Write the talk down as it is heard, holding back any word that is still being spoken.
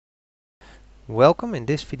Welcome. In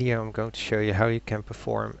this video I'm going to show you how you can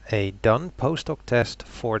perform a Dunn post-hoc test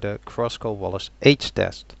for the Kruskal-Wallis H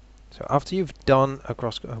test. So after you've done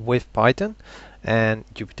a with Python and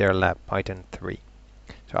JupyterLab Python 3.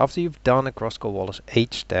 So after you've done a Kruskal-Wallis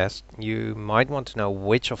H test, you might want to know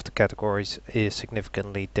which of the categories is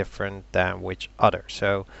significantly different than which other.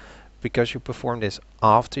 So because you perform this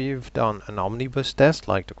after you've done an omnibus test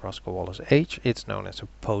like the Kruskal-Wallis H, it's known as a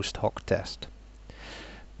post-hoc test.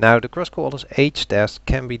 Now the Kruskal-Wallis H test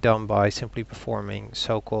can be done by simply performing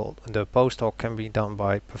the post-hoc can be done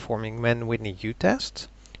by performing Mann-Whitney U-tests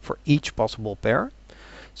for each possible pair.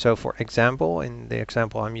 So for example, in the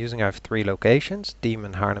example I'm using, I have three locations: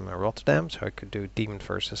 Diemen, Haarlem and Rotterdam. So I could do Diemen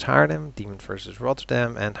versus Haarlem, Diemen versus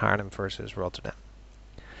Rotterdam and Haarlem versus Rotterdam.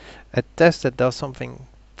 A test that does something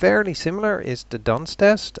fairly similar is the Dunn's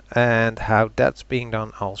test, and how that's being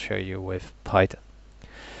done I'll show you with Python.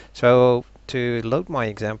 So to load my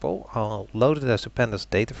example, I'll load it as a pandas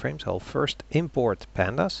data frame. So I'll first import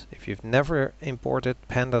pandas. If you've never imported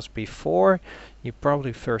pandas before, you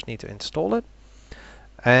probably first need to install it.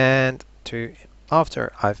 And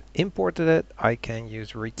after I've imported it, I can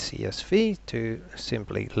use read CSV to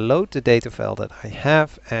simply load the data file that I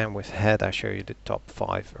have, and with head I show you the top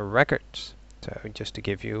 5 records. So just to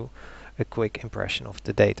give you a quick impression of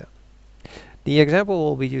the data. The example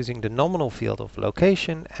will be using the nominal field of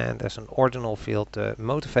location and as an ordinal field the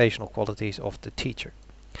motivational qualities of the teacher.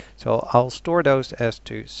 So I'll store those as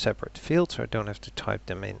two separate fields so I don't have to type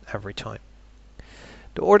them in every time.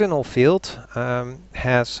 The ordinal field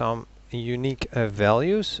has some unique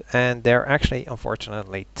values, and they're actually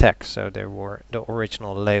unfortunately text, so they were the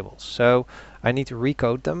original labels. So I need to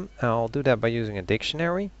recode them. I'll do that by using a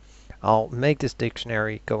dictionary. I'll make this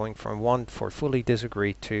dictionary going from 1 for fully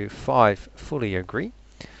disagree to 5 fully agree.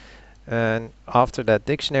 And after that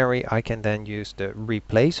dictionary I can then use the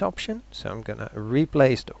replace option. So I'm going to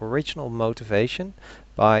replace the original motivation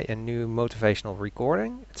by a new motivational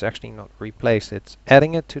recording. It's actually not replaced, it's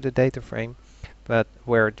adding it to the data frame, but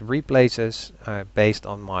where it replaces based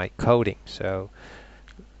on my coding. So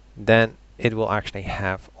then it will actually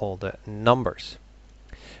have all the numbers.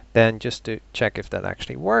 Then just to check if that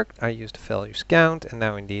actually worked, I used the values count, and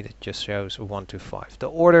now indeed it just shows 1 to 5. The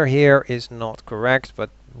order here is not correct, but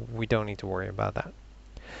we don't need to worry about that.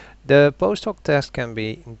 The post-hoc test can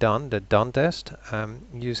be done, the Dunn test,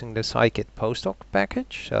 using the scikit post-hoc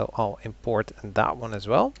package. So I'll import that one as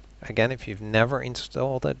well. Again, if you've never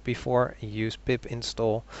installed it before, use pip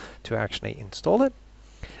install to actually install it.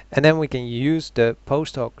 And then we can use the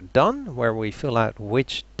Post-Hoc Dunn, where we fill out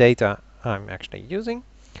which data I'm actually using,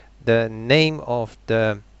 the name of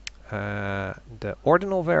the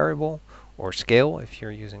ordinal variable or scale if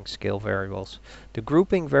you're using scale variables, the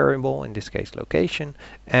grouping variable, in this case location,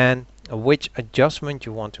 and which adjustment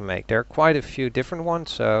you want to make. There are quite a few different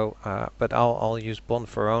ones, so but I'll use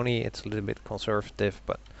Bonferroni. It's a little bit conservative,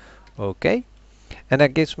 but okay. And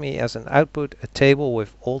that gives me as an output a table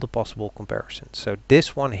with all the possible comparisons. So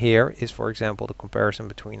this one here is, for example, the comparison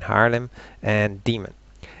between Haarlem and Diemen,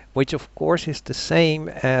 which of course is the same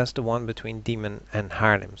as the one between Diemen and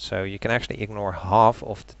Haarlem. So you can actually ignore half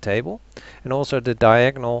of the table. And also the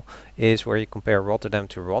diagonal is where you compare Rotterdam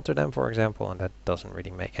to Rotterdam, for example, and that doesn't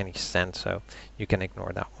really make any sense, so you can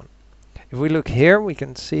ignore that one. If we look here, we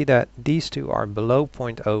can see that these two are below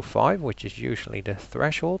 0.05, which is usually the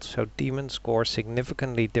threshold. So Diemen scores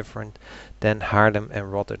significantly different than Haarlem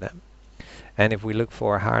and Rotterdam. And if we look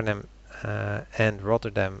for Haarlem and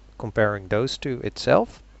Rotterdam, comparing those two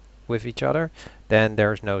itself with each other, then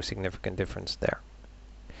there's no significant difference there.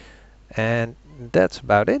 And that's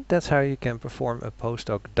about it. That's how you can perform a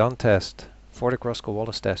post-hoc Dunn test for the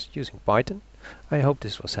Kruskal-Wallis test using Python. I hope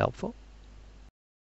this was helpful.